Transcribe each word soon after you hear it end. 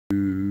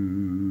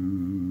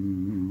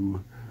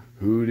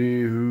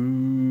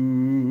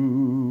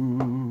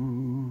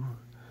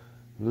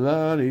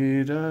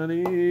da-dee,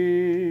 da-dee,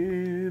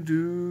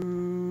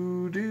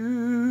 do,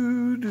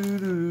 do, do,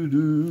 do,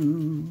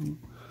 do.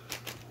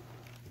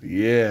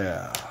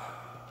 Yeah.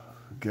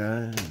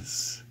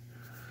 Guys,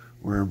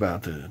 we're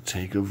about to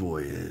take a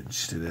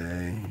voyage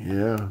today.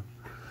 Yeah.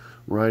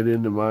 Right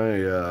into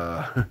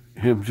my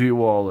empty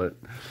wallet.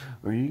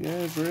 Are you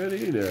guys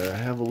ready to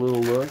have a little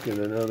look at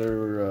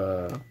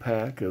another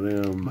pack of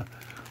them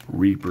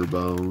Reaper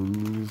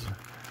bones?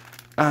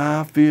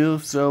 I feel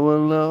so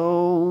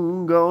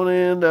alone, gonna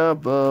end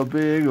up a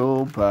big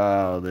old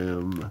pile of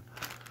them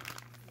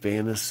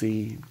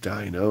fantasy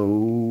dinos.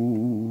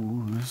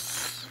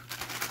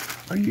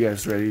 Are you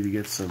guys ready to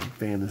get some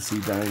fantasy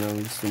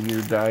dinos in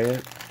your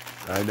diet?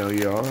 I know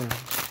you are.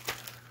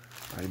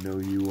 I know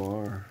you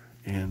are.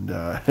 And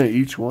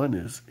each one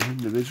is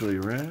individually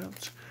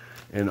wrapped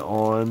and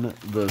on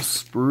the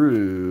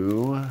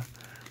sprue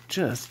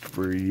just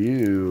for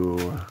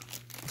you.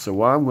 So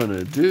what I'm going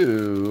to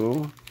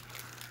do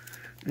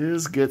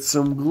is get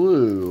some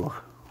glue.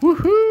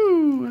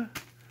 Woohoo!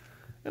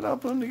 And I'll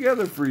put them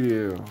together for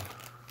you.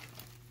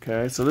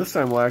 Okay, so this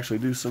time we'll actually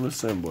do some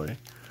assembly.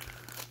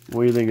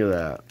 What do you think of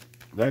that?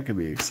 That could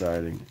be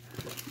exciting.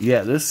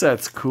 Yeah, this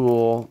set's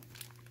cool.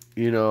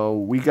 You know,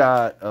 we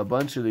got a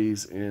bunch of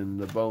these in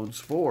the Bones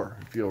 4,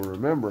 if you'll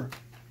remember.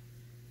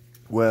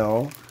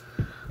 Well,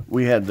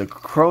 we had the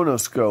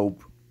Chronoscope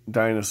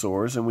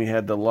dinosaurs and we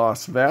had the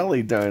Lost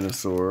Valley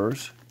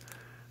dinosaurs.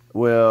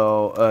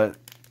 Well,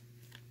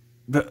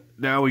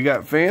 now we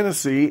got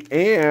Fantasy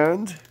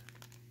and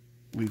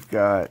we've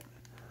got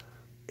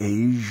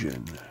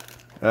Asian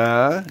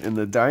in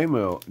the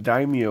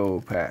Daimyo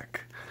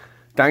pack.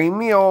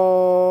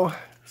 Daimyo!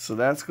 So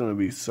that's going to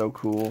be so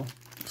cool.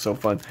 So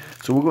fun.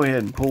 So we'll go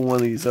ahead and pull one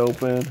of these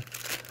open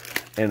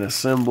and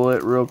assemble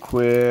it real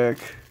quick.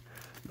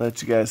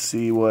 Let you guys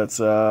see what's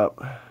up.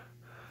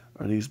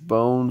 Are these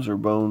bones or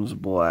bones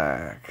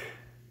black?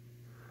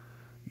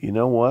 You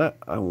know what?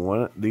 I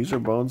want it. These are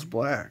bones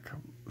black.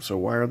 So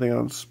why are they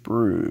on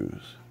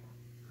sprues?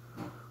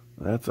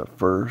 That's a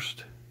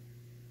first.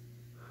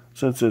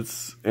 Since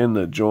it's in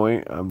the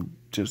joint, I'm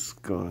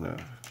just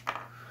gonna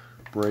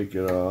break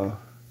it off.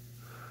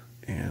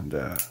 And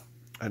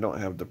I don't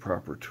have the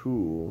proper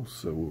tool,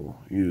 so we'll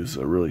use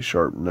a really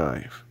sharp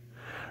knife.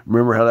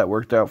 Remember how that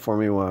worked out for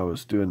me when I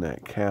was doing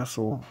that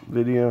castle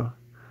video?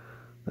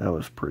 That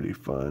was pretty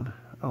fun.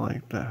 I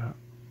like that.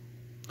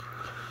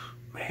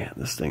 Man,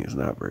 this thing is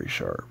not very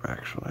sharp,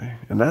 actually.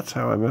 And that's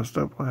how I messed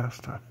up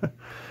last time.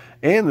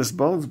 And this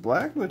Bones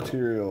Black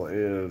material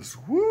is,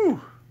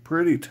 whoo,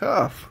 pretty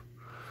tough.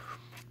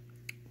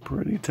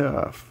 Pretty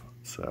tough.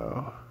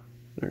 So,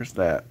 there's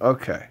that.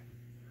 Okay.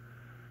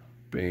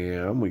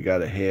 Bam, we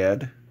got a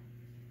head.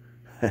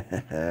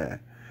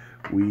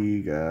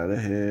 We got a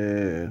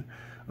head.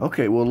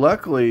 Okay, well,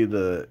 luckily,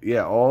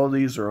 all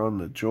these are on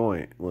the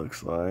joint,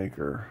 looks like,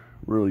 or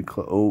really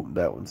close. Oh,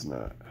 that one's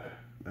not.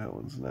 That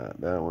one's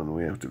not. That one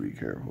we have to be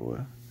careful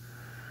with.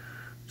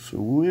 So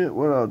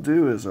what I'll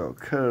do is I'll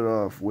cut it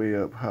off way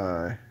up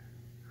high,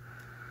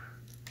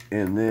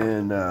 and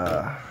then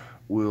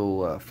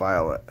we'll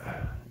file it.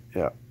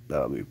 Yeah,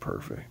 that'll be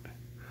perfect.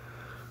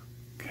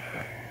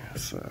 Okay,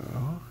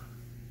 so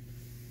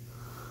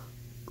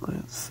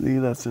let's see,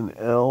 that's an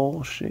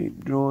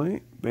L-shaped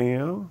joint.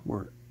 Bam,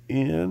 we're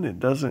in. It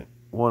doesn't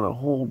want to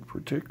hold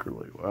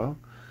particularly well,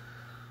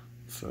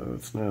 so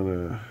it's not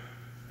a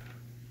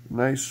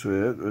nice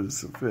fit, but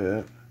it's a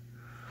fit.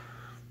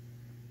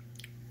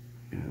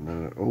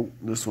 And oh,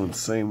 this one's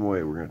the same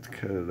way. We're going to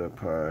have to cut it up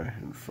high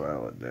and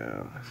file it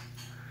down.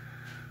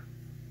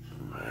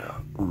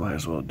 Well, we might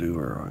as well do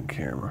her on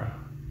camera.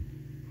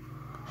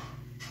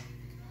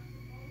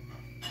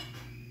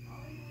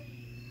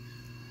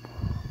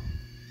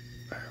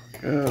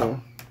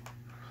 Go.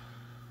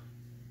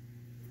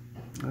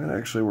 That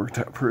actually worked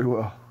out pretty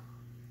well.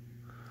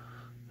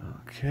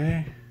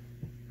 Okay.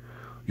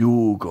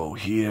 You go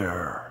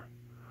here.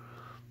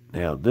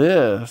 Now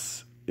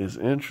this is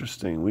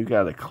interesting. We've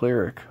got a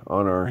cleric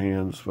on our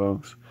hands,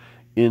 folks,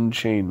 in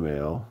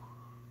chainmail.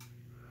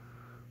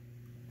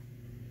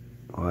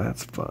 Well,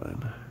 that's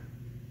fun.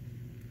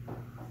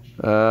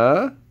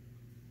 I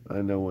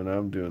know when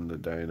I'm doing the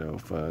dino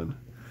fun,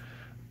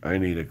 I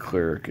need a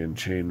cleric in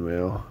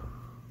chainmail.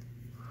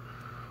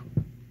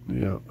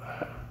 Yep.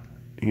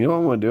 You know what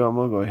I'm going to do? I'm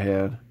going to go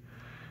ahead,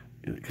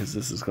 because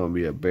this is going to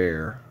be a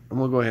bear. I'm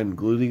going to go ahead and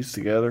glue these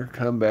together,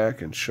 come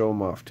back, and show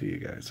them off to you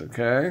guys,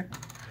 okay?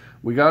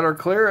 We got our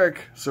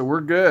cleric, so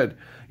we're good.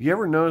 You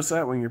ever notice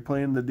that when you're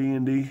playing the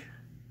D&D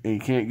and you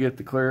can't get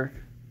the cleric?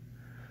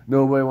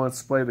 Nobody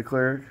wants to play the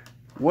cleric?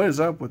 What is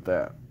up with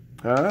that?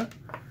 Huh?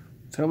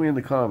 Tell me in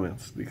the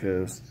comments,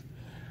 because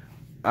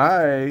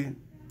I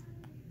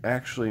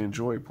actually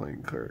enjoy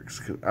playing clerics.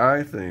 Because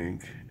I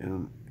think,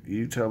 and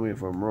you tell me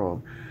if I'm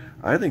wrong,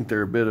 I think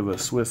they're a bit of a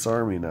Swiss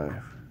Army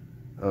knife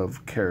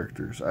of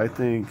characters. I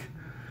think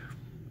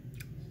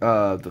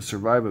the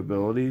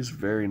survivability is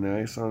very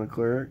nice on a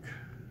cleric,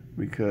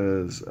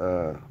 because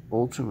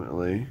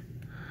ultimately,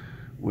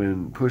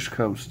 when push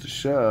comes to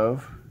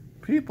shove,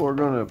 people are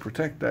going to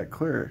protect that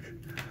cleric.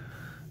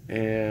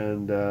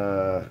 And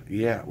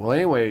yeah, well,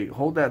 anyway,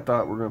 hold that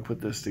thought. We're going to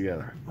put this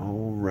together.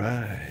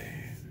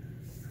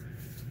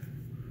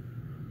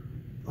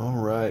 All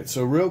right,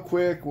 so real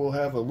quick, we'll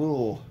have a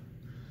little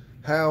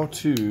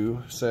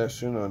how-to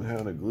session on how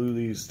to glue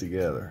these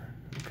together.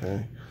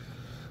 Okay,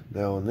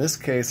 now in this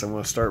case, I'm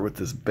going to start with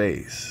this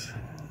base.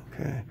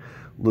 Okay,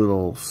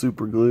 little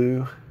super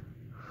glue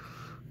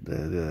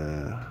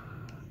that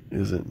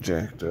isn't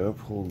jacked up.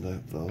 Hold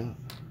that thought.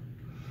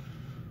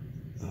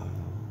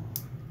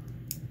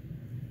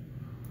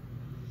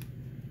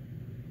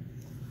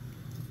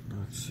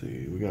 Let's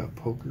see, we got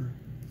poker.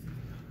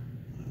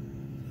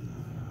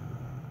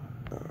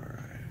 All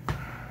right.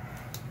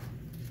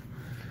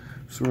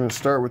 So we're going to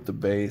start with the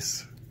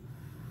base.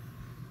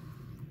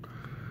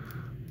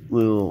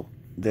 Little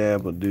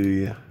dab will do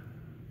you.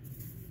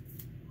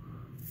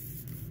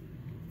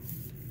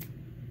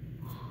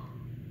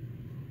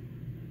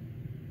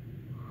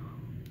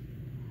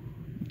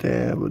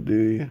 Dab will do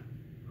you.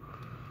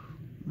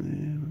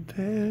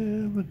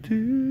 Dab will do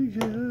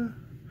you.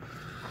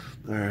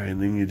 Alright,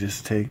 and then you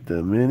just take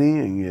the mini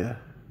and you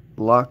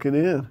lock it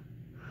in.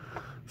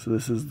 So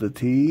this is the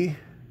T.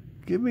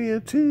 Give me a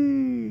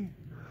T.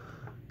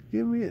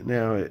 Give me it.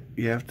 Now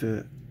you have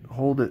to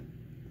hold it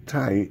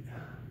tight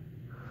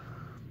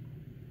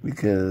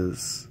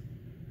because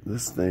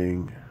this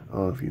thing, I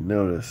don't know if you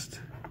noticed,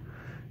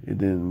 it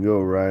didn't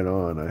go right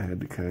on. I had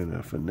to kind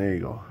of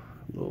finagle a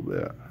little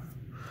bit.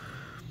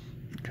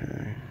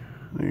 Okay.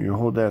 Then you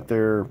hold that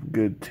there a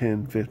good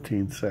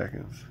 10-15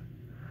 seconds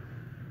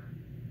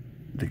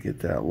to get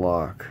that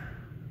lock.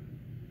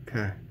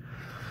 Okay.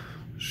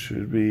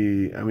 Should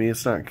be, I mean,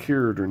 it's not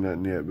cured or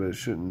nothing yet, but it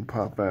shouldn't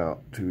pop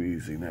out too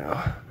easy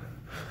now.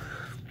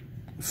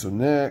 So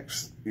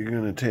next, you're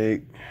going to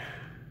take,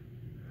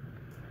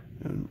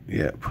 and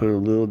yeah, put a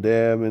little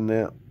dab in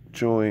that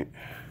joint.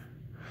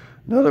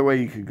 Another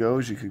way you could go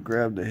is you could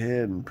grab the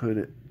head and put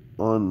it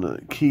on the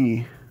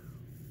key.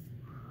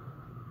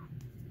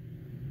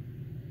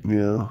 You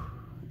know,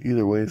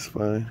 either way is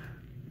fine.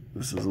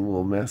 This is a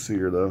little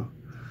messier though,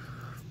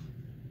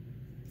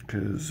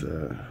 because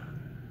you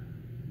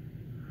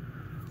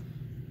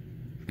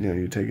know,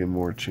 you're taking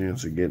more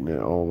chance of getting it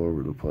all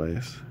over the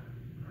place,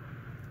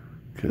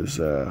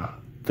 because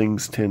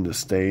things tend to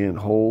stay in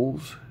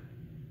holes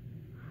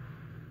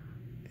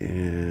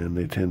and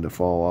they tend to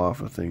fall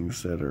off of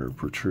things that are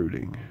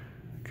protruding.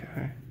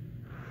 Okay,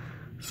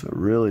 so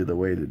really the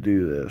way to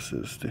do this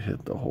is to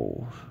hit the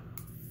holes.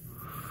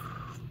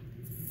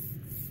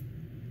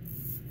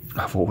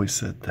 I've always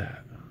said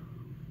that.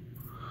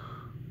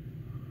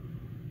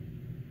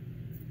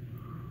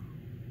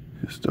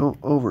 Just don't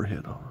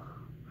overhit them.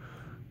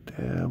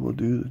 Dab will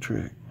do the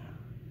trick.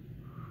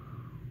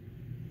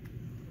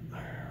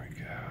 There we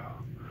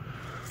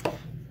go.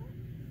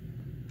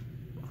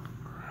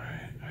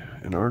 Alright.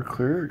 And our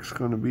cleric's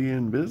going to be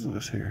in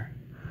business here.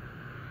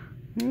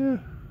 Yeah.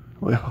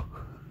 Well,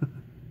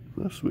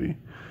 unless we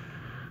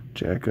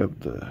jack up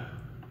the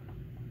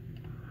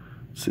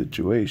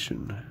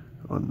situation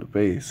on the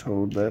base.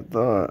 Hold that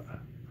thought.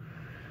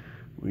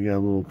 We got a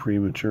little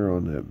premature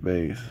on that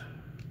base.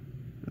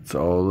 It's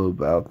all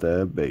about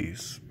that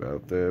base.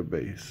 About that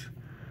base.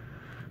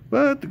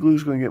 But the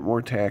glue's going to get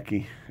more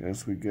tacky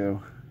as we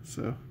go.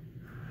 So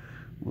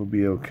we'll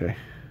be okay.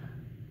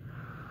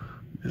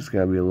 Just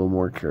got to be a little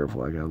more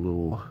careful. I got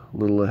a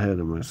little ahead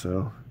of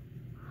myself.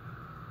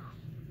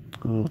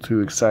 A little too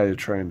excited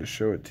trying to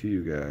show it to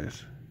you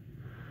guys.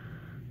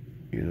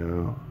 You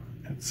know,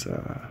 it's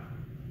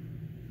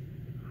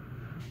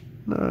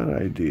not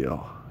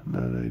ideal.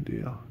 Not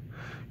ideal.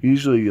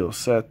 Usually you'll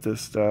set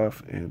this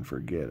stuff and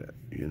forget it,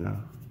 you know.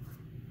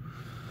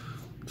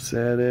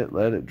 Set it,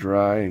 let it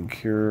dry and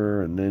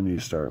cure, and then you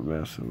start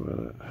messing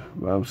with it.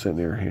 But I'm sitting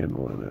here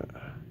handling it.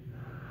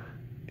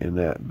 And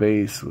that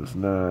base was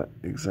not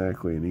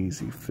exactly an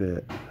easy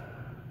fit.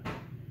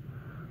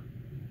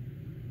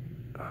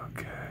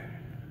 Okay,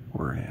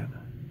 we're in.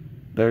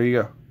 There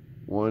you go.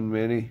 One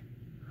mini.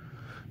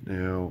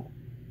 Now,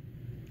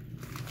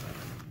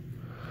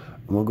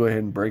 I'm going to go ahead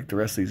and break the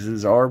rest of these.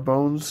 These are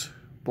bones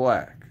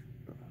black.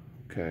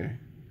 Okay.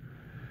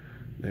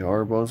 They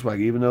are bones black.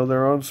 Even though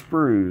they're on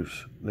sprues,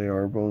 they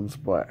are bones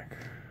black.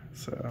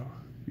 So,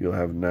 you'll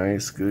have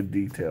nice, good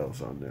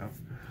details on them.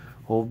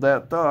 Hold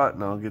that thought,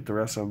 and I'll get the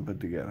rest of them put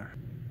together.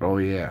 Oh,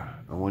 yeah.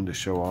 I wanted to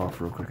show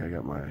off real quick.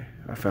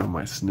 I found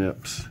my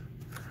snips.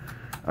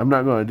 I'm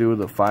not going to do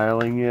the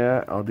filing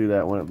yet. I'll do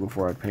that one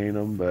before I paint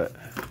them, but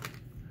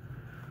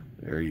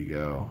there you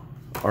go.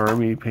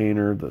 Army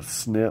Painter, the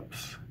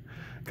snips.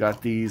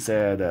 Got these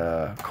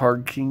at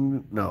Card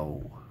Kingdom.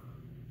 No,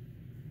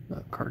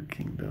 not Card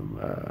Kingdom.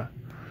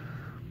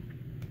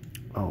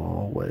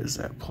 Oh, what is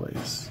that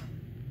place?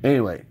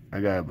 Anyway, I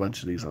got a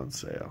bunch of these on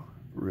sale.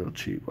 Real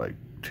cheap, like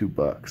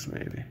 $2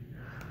 maybe.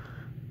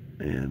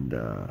 And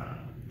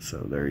so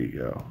there you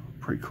go.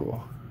 Pretty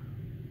cool.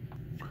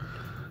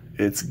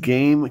 It's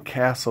Game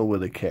Castle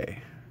with a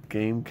K.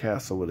 Game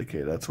Castle with a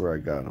K. That's where I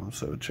got them.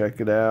 So check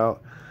it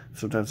out.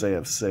 Sometimes they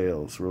have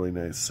sales, really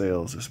nice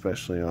sales,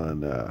 especially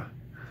on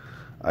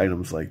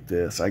items like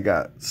this. I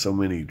got so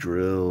many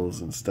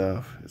drills and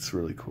stuff. It's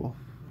really cool.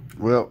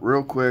 Well,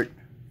 real quick,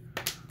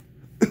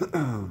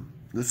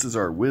 this is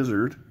our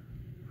wizard.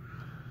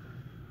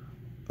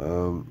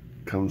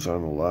 Comes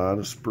on a lot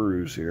of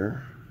sprues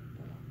here.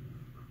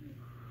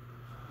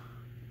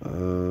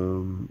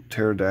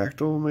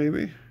 Pterodactyl,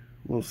 maybe?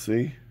 We'll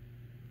see.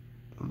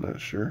 I'm not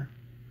sure.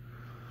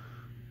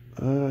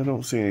 I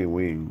don't see any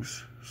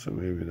wings, so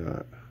maybe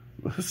not.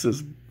 This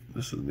isn't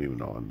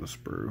even on the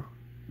sprue.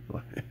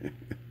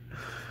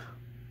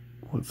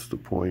 What's the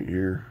point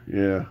here?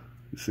 Yeah,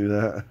 you see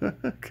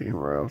that? Came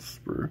around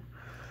sprue.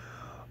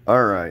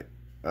 All right,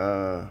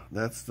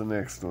 that's the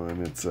next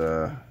one. It's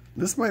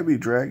this might be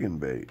dragon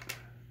bait.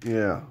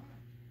 Yeah.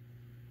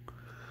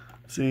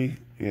 See,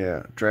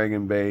 yeah,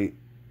 dragon bait,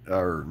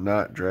 or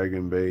not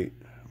dragon bait,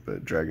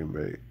 but dragon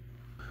bait.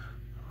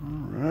 All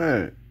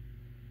right,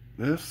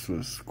 this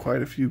was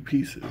quite a few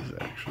pieces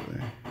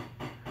actually.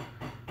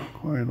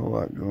 Quite a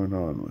lot going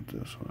on with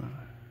this one.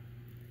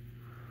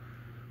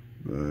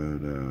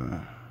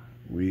 But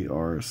we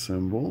are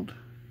assembled.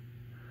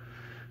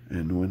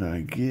 And when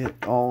I get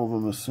all of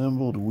them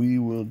assembled, we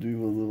will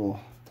do a little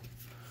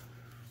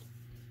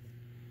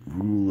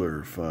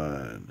ruler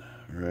fun,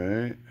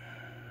 right?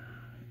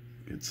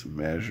 Get some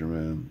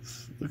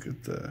measurements. Look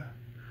at the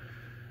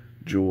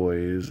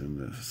joys and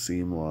the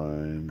seam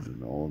lines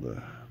and all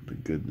the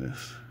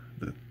goodness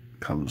that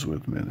comes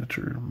with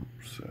miniatures.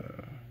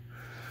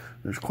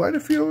 There's quite a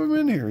few of them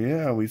in here.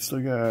 Yeah, we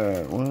still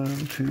got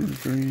 1, 2,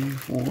 3,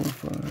 4,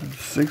 5,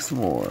 6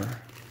 more.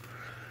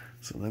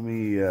 So let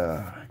me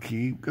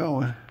keep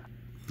going.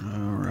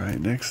 All right,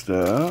 next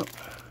up,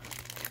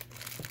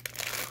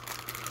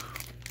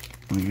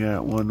 we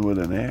got one with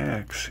an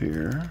axe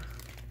here.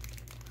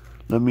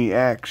 Let me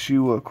ask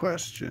you a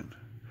question.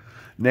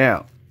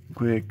 Now,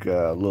 quick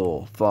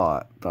little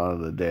thought of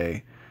the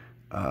day.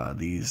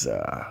 These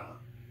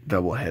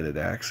double-headed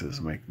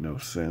axes make no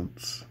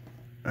sense.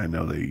 I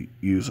know they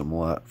use them a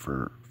lot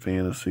for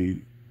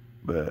fantasy,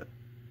 but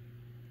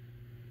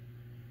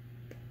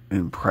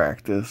in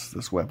practice,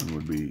 this weapon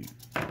would be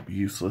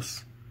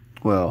useless.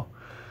 Well,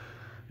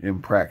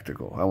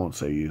 impractical. I won't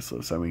say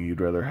useless. I mean, you'd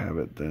rather have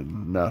it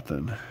than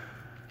nothing.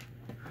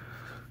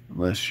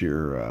 Unless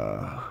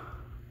you're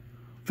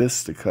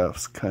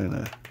fisticuffs kind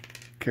of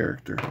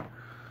character.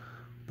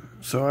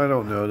 So I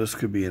don't know. This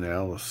could be an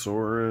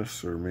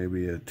Allosaurus or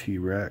maybe a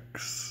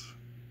T-Rex.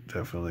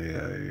 Definitely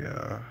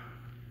a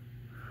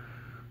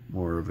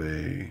more of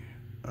a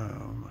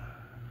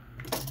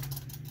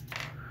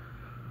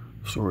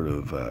sort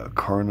of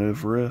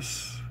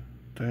carnivorous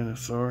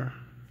dinosaur.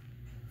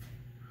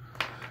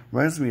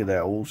 Reminds me of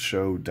that old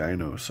show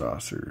Dinos.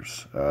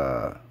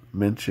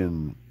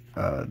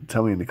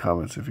 Tell me in the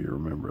comments if you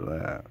remember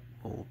that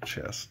old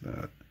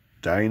chestnut.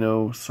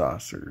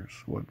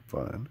 Dinos. What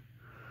fun.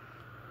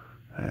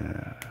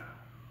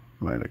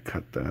 Might have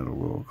cut that a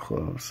little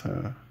close,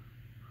 huh?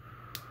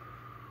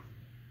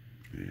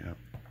 Yep.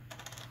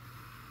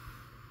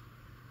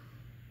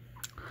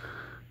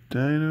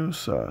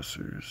 Dinos.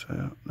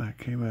 That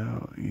came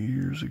out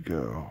years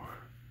ago.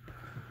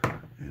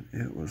 And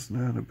it was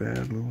not a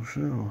bad little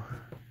show.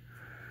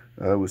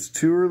 It was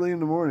too early in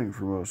the morning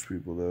for most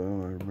people,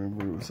 though. I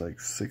remember it was like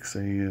 6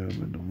 a.m.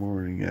 in the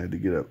morning. I had to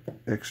get up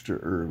extra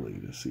early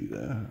to see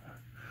that,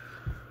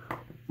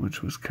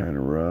 which was kind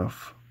of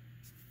rough.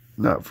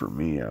 Not for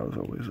me. I was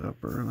always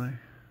up early.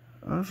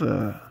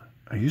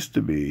 I used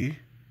to be,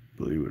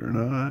 believe it or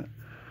not,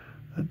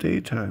 a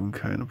daytime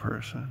kind of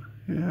person.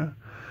 Yeah.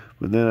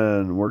 But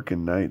then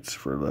working nights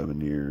for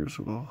 11 years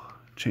will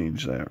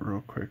change that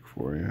real quick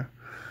for you.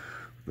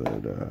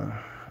 But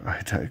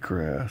I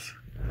digress.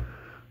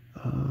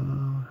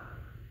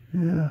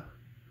 Yeah.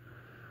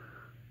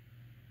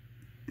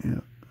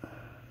 Yeah.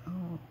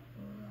 Oh.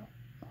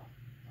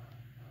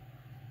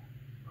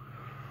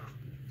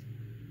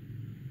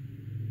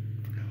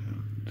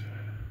 And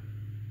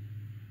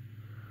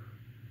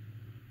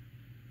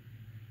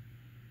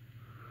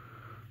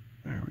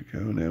there we go.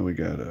 Now we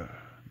got a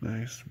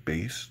nice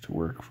base to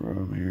work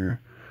from here.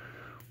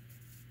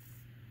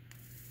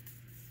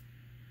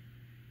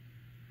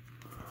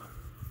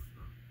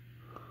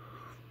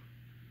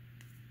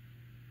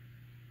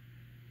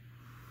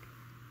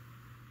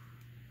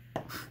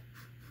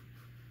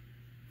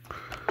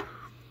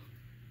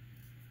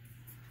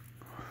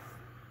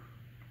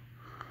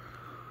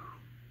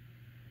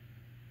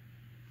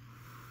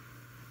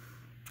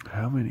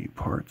 How many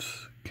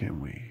parts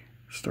can we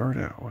start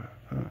out with,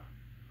 huh?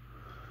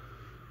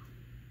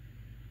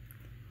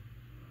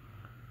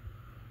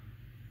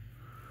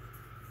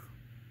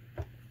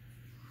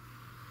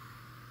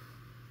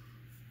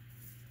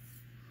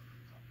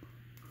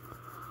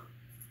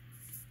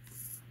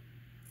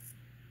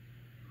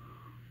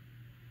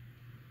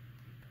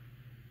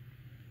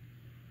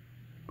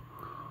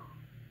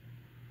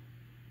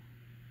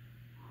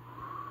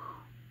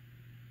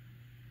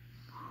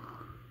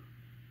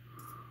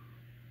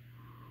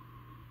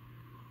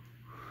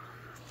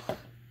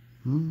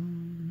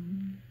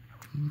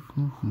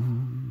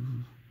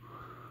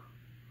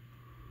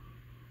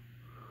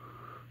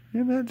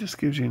 And that just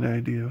gives you an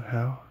idea of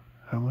how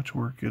much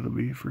work it'll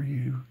be for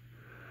you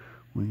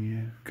when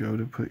you go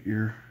to put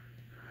your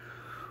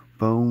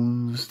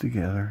bones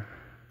together.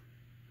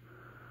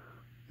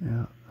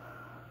 Yeah.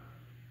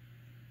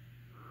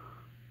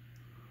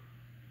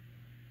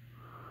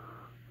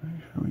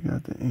 Make sure we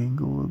got the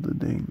angle of the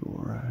dangle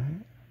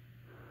right.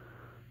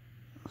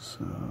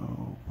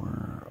 So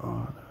we're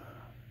on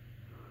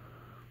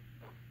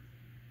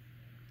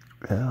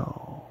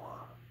L.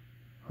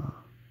 Huh.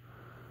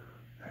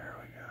 There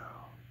we go.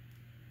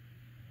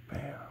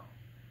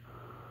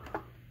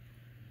 Bam.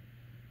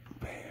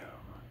 Bam.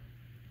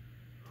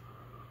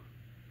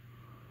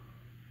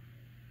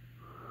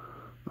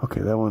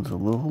 Okay, that one's a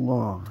little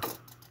long.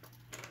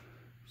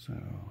 So,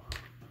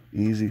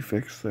 easy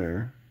fix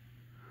there.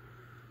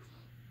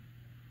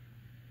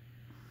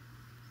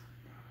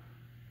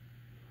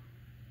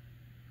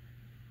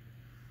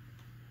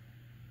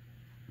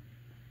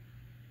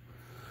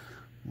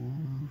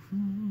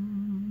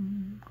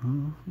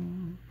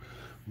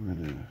 We're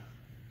going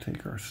to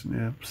take our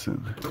snips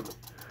and we're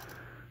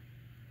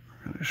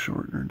going to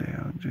shorten her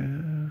down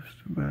just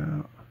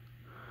about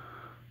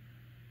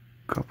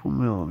a couple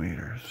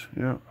millimeters.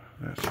 Yep,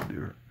 that should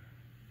do it.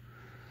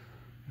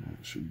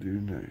 That should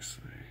do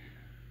nicely.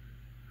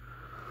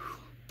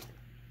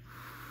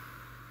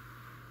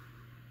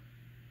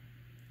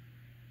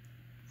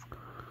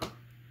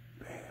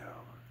 Bam.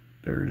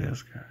 There it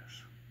is, guys.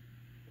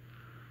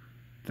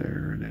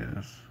 There it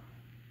is.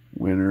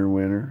 Winner,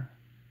 winner.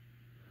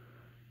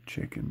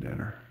 Chicken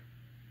dinner.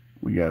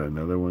 We got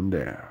another one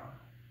down.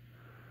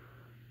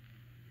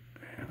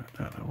 And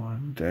another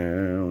one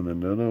down.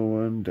 Another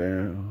one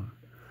down.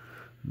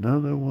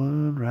 Another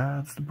one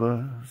rides the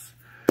bus.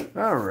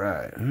 All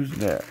right, who's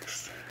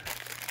next?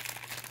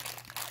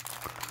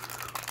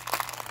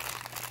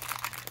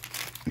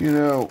 You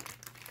know,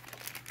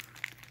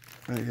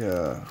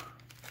 I've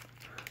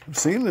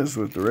seen this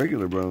with the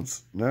regular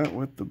bones, not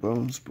with the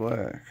Bones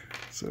Black.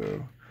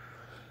 So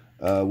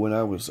when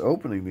I was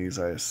opening these,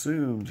 I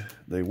assumed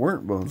they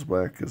weren't Bones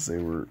Black because they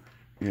were,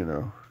 you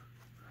know,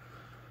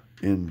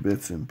 in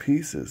bits and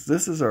pieces.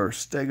 This is our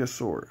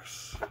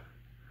Stegosaurus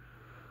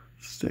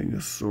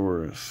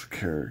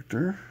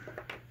character.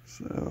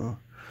 So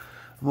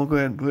I'm going to go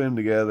ahead and put them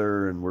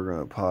together, and we're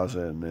going to pause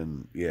it, and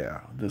then,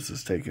 yeah, this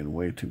is taking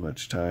way too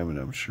much time, and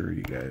I'm sure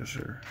you guys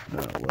are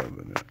not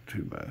loving it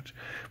too much.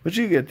 But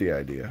you get the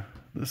idea.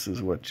 This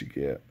is what you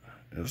get.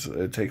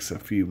 It takes a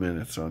few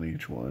minutes on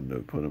each one to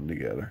put them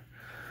together.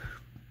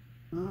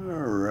 All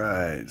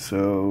right,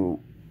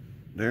 so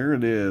there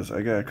it is.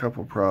 I got a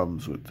couple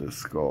problems with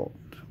this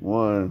sculpt.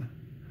 One,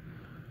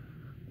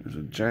 there's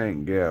a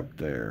giant gap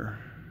there.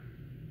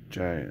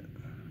 Giant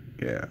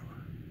gap.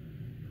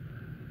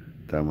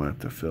 I'm going to have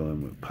to fill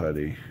in with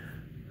putty.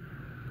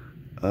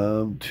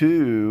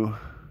 Two,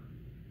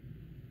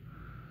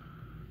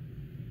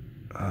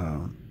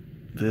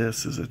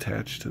 this is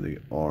attached to the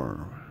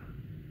arm,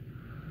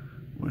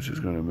 which is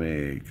going to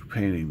make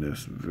painting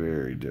this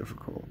very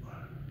difficult.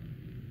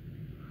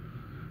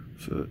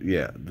 So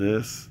yeah,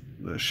 the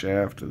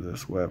shaft of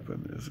this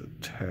weapon is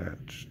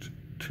attached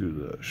to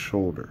the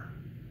shoulder.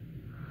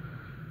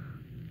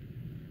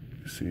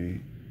 You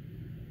see,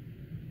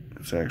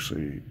 it's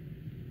actually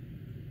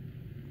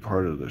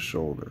part of the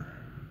shoulder.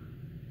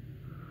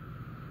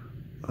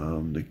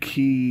 The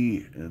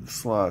key and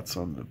slots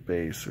on the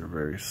base are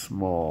very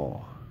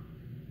small.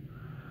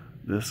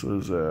 This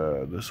was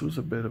a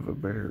bit of a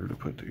bear to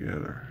put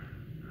together.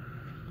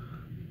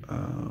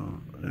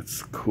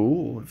 It's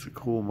cool. It's a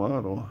cool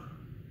model.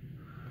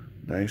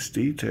 Nice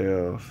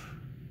details.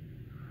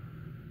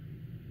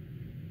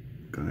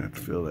 Gonna have to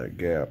fill that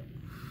gap.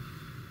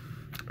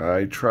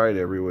 I tried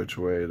every which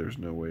way. There's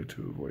no way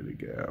to avoid a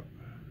gap.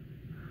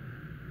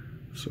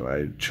 So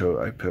I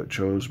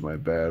chose my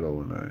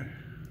battle, and I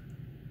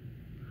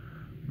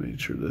made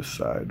sure this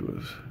side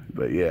was.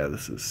 But yeah,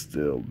 this is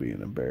still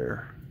being a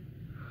bear,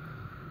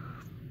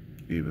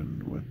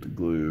 even with the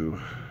glue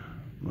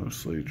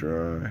mostly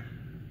dry.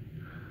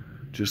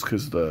 Just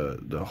because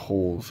the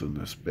holes in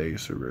this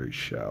base are very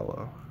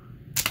shallow.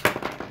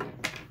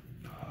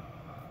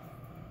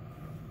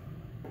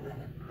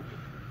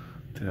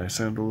 Did I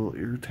sound a little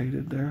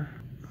irritated there?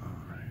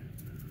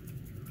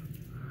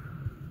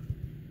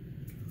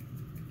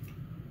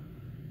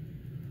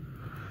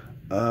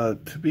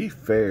 To be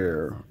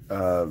fair,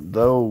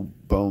 though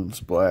Bones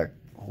Black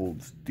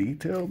holds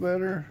detail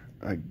better,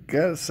 I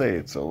gotta say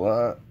it's a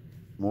lot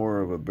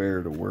more of a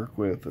bear to work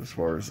with as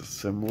far as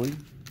assembly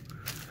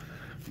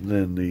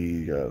than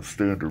the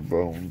standard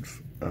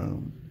Bones.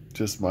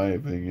 Just my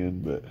opinion,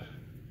 but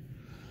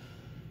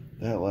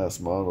that last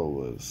model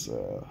was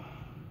a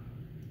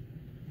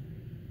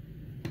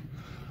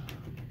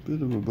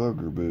bit of a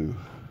bugaboo.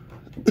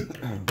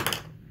 A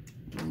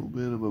little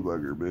bit of a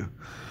bugaboo.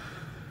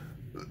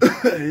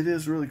 It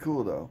is really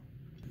cool though.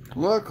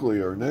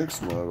 Luckily, our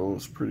next model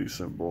is pretty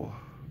simple.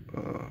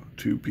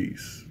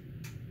 2-piece,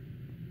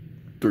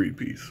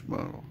 3-piece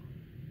model.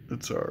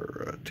 It's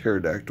our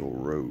pterodactyl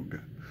rogue.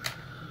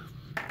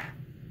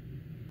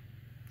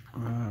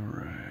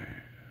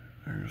 Alright.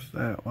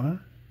 There's that one.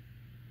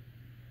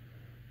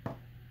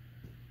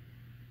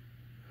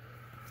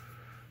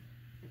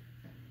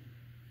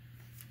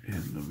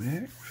 In the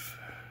mix.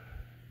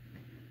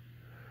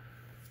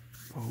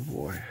 Oh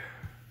boy.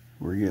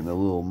 We're getting a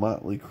little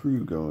motley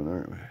crew going,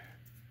 aren't we?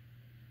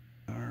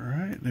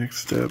 Alright,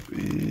 next up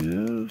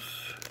is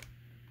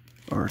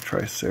our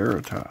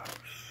Triceratops.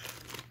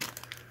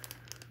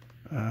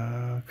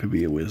 Could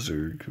be a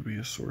wizard, could be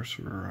a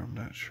sorcerer, I'm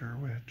not sure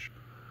which.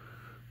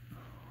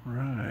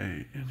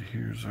 Right, and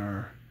here's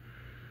our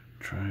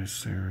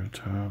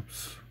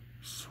Triceratops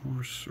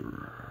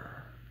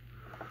sorcerer.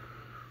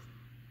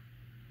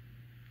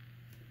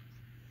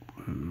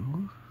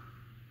 Ooh.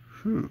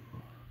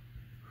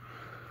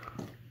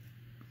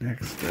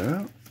 Next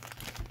up,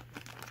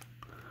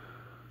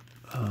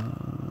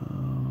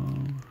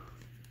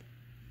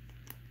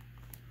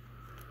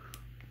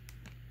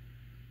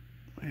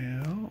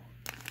 well,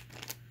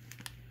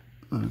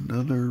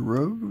 another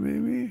rogue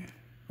maybe,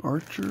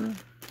 archer.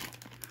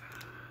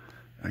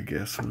 I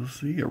guess we'll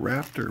see a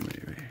raptor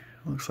maybe.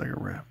 Looks like a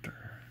raptor.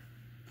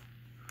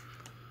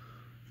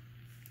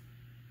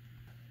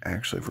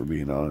 Actually, for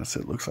being honest,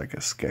 it looks like a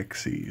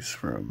Skeksis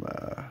from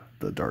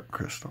the Dark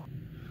Crystal.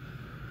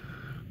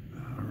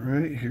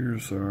 Alright,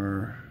 here's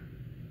our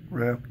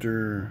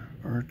raptor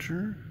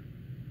archer.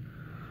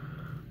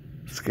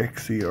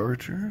 Skeksy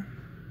archer.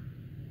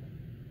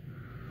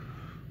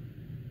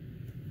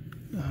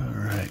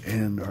 Alright,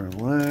 and our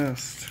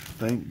last,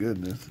 thank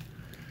goodness,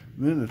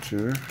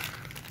 miniature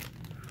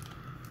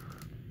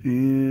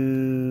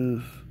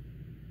is,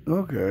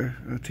 okay,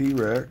 a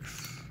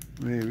T-Rex,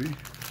 maybe.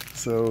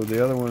 So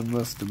the other one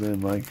must have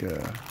been like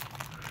a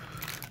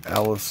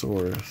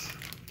Allosaurus.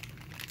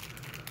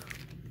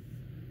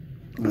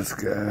 This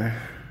guy.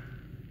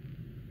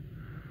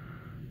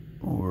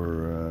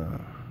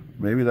 Or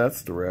maybe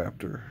that's the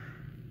raptor.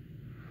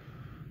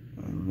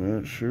 I'm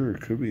not sure.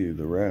 It could be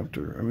the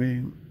raptor. I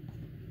mean,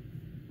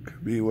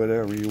 could be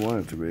whatever you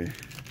want it to be.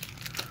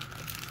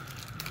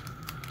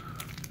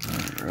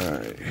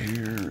 Alright,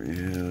 here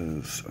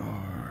is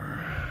our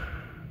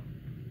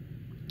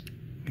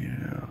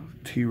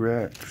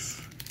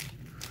T-Rex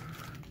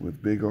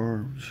with big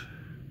arms.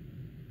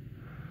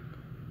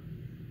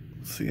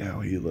 Let's see how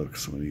he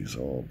looks when he's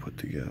all put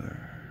together.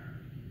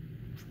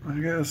 I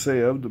gotta say,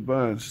 of the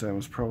bunch, that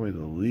was probably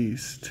the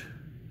least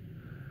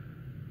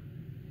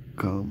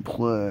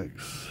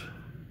complex.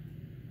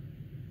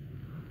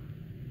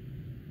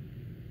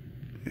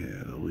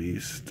 Yeah, the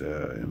least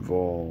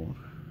involved.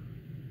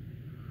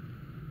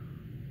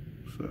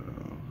 So,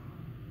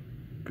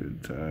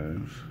 good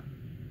times.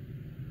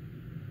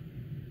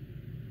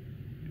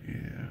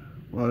 Yeah,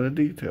 a lot of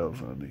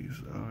details on these,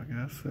 though, I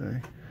gotta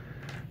say.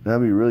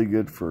 That'd be really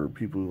good for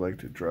people who like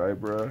to dry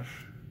brush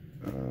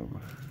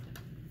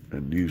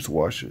and use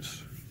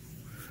washes.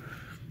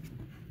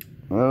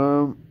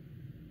 So,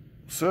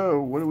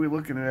 what are we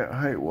looking at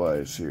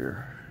height-wise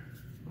here?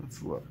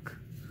 Let's look.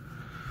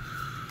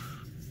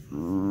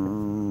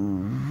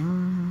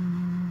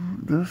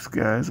 This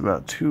guy's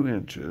about 2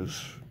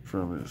 inches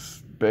from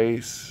his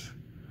base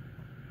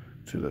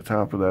to the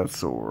top of that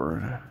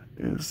sword.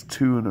 Is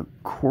 2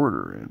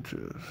 1/4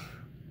 inches.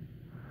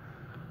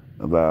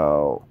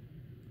 About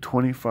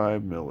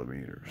 25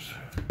 millimeters,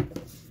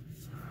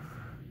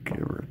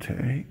 give or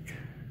take.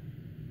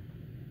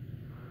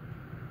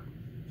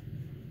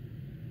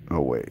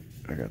 Oh wait,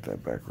 I got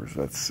that backwards.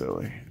 That's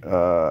silly.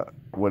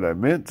 What I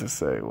meant to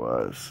say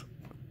was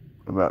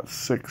about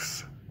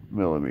 6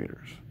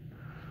 millimeters.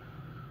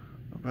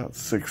 About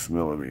 6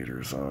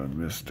 millimeters on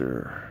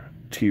Mr.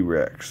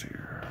 T-Rex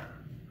here.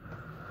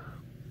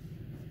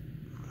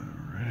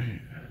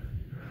 Alright.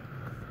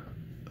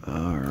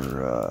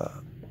 Our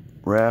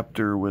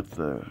raptor with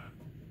the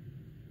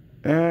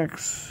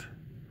axe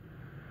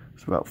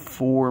is about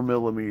 4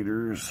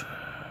 millimeters.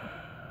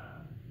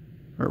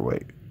 Or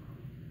wait.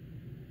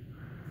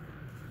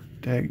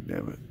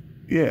 Dagnabbit.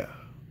 Yeah.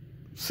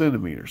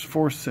 Centimeters.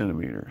 4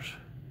 centimeters.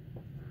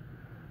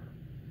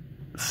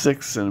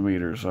 6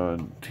 centimeters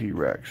on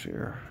T-Rex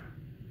here.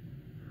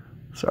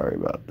 Sorry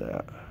about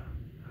that.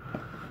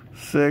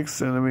 6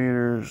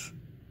 centimeters.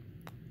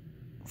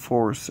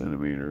 4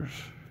 centimeters.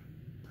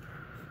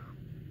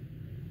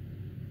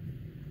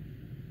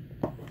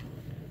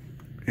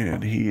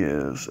 And he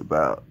is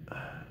about,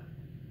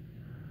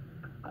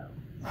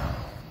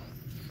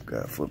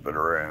 gotta flip it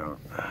around,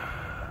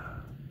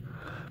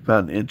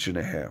 about 1.5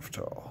 inches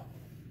tall.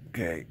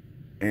 Okay,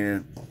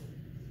 and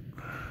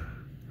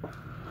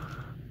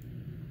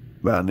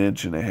about 1.5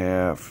 inches,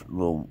 a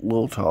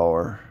little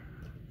taller.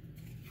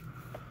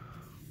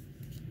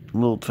 A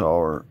little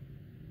taller.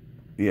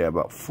 Yeah,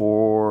 about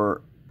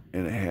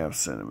 4.5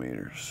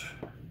 centimeters.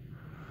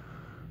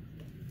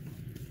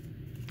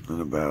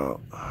 And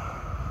about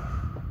 1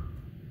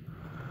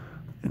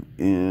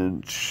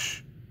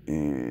 inch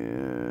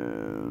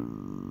and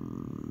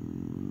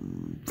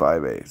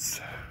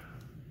 5/8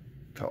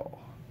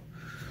 tall.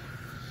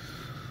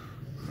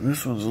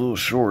 This one's a little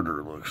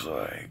shorter, looks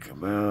like.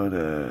 About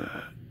 1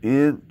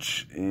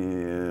 inch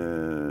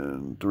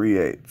and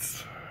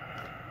 3/8.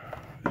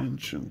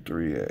 inch and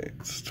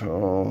 3/8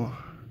 tall.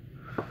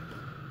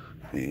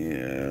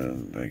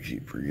 And I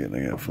keep forgetting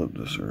I gotta flip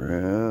this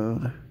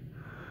around.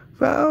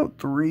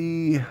 About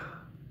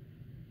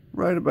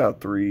right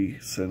about 3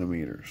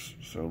 centimeters.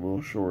 So a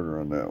little shorter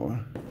on that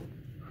one.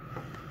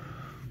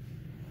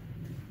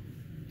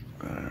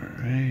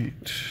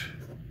 Alright.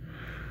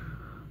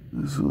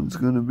 This one's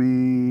gonna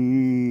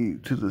be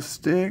to the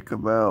stick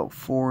about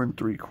 4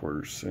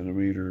 3/4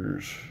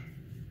 centimeters.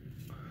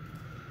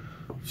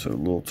 So a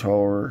little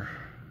taller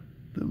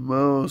than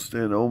most,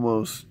 and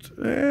almost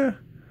about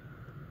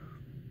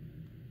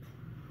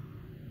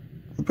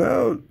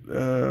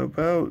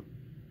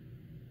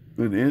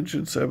an inch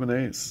and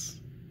 7/8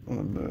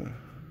 on the,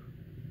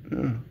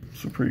 yeah,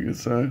 it's a pretty good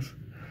size.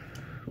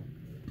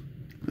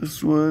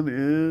 This one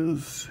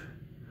is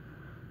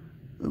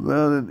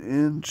about an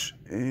inch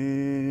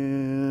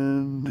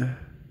and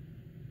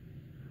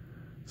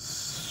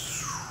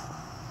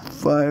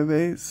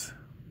 5/8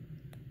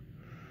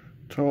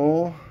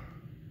 tall,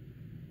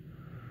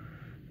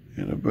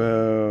 and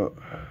about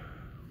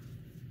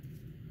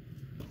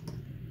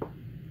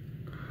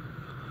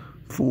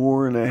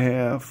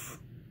 4.5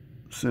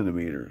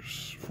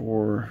 centimeters.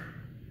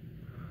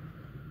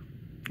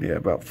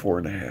 About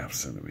 4.5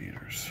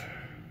 centimeters.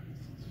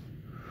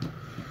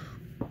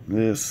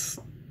 This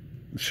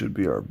should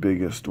be our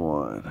biggest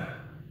one.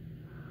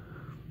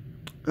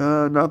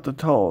 Not the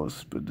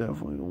tallest, but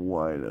definitely the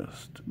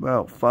widest.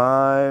 About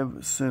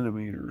 5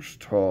 centimeters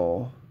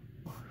tall.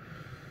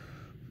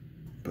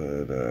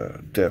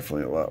 But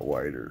definitely a lot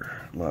wider,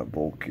 a lot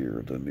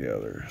bulkier than the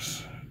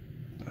others.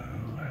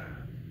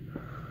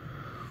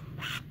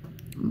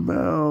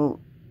 About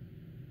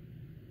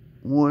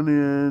 1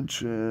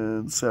 inch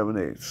and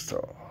 7/8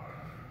 tall.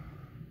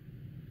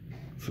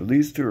 So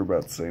these two are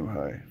about the same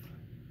height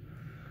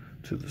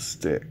to the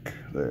stick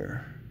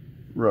there,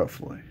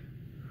 roughly.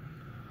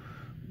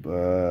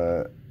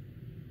 But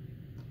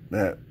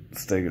that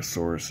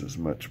Stegosaurus is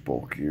much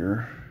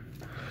bulkier.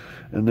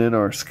 And then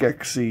our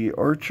Skeksis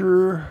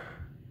Archer,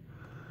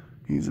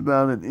 he's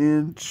about an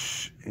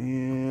inch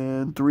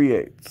and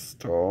 3/8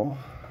 tall.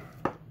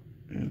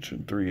 Inch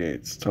and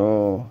 3/8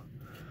 tall.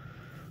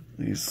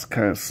 He's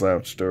kind of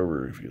slouched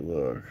over if you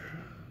look.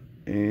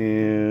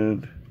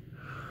 And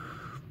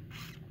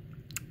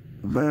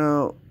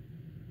about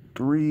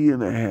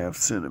 3.5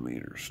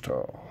 centimeters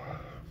tall.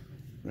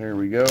 There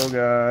we go,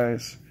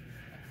 guys.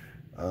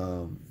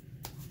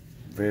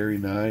 Very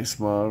nice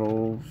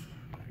models.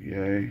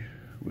 Yay.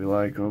 We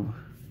like them.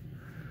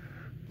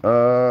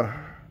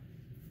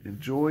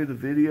 Enjoy the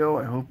video.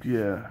 I hope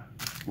you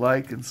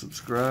like and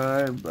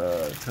subscribe.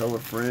 Tell a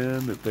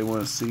friend if they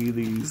want to see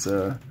these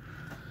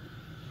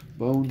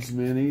Bones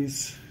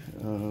minis.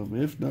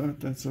 If not,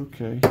 that's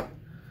okay.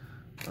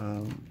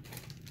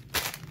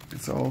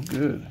 It's all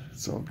good.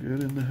 It's all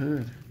good in the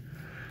hood.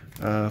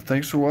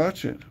 Thanks for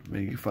watching.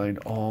 May you find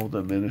all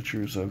the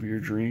miniatures of your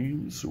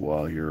dreams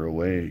while you're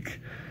awake.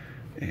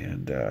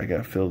 And I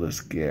gotta fill this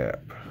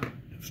gap.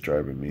 It's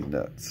driving me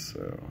nuts.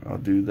 So I'll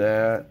do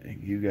that,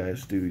 and you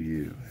guys do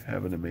you.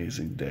 Have an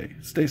amazing day.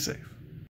 Stay safe.